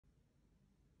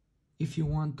If you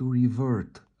want to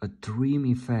revert a trim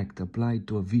effect applied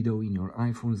to a video in your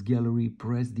iPhone's gallery,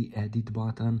 press the edit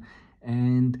button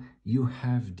and you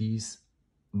have this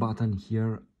button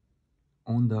here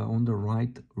on the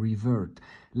right, revert.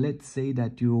 Let's say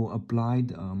that you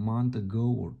applied a month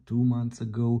ago or 2 months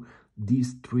ago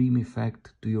this trim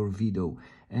effect to your video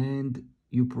and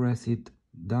you press it,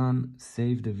 done,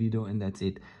 save the video, and that's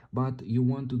it. But you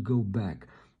want to go back,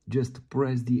 just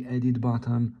press the edit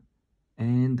button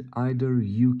and either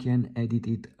you can edit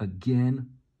it again,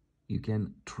 you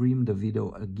can trim the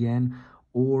video again,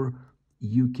 or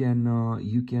you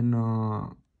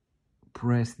can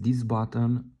press this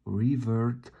button,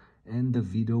 revert, and the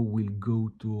video will go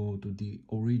to the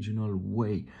original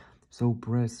way. So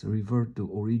press revert to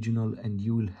original and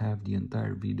you will have the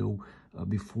entire video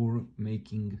before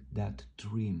making that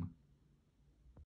trim.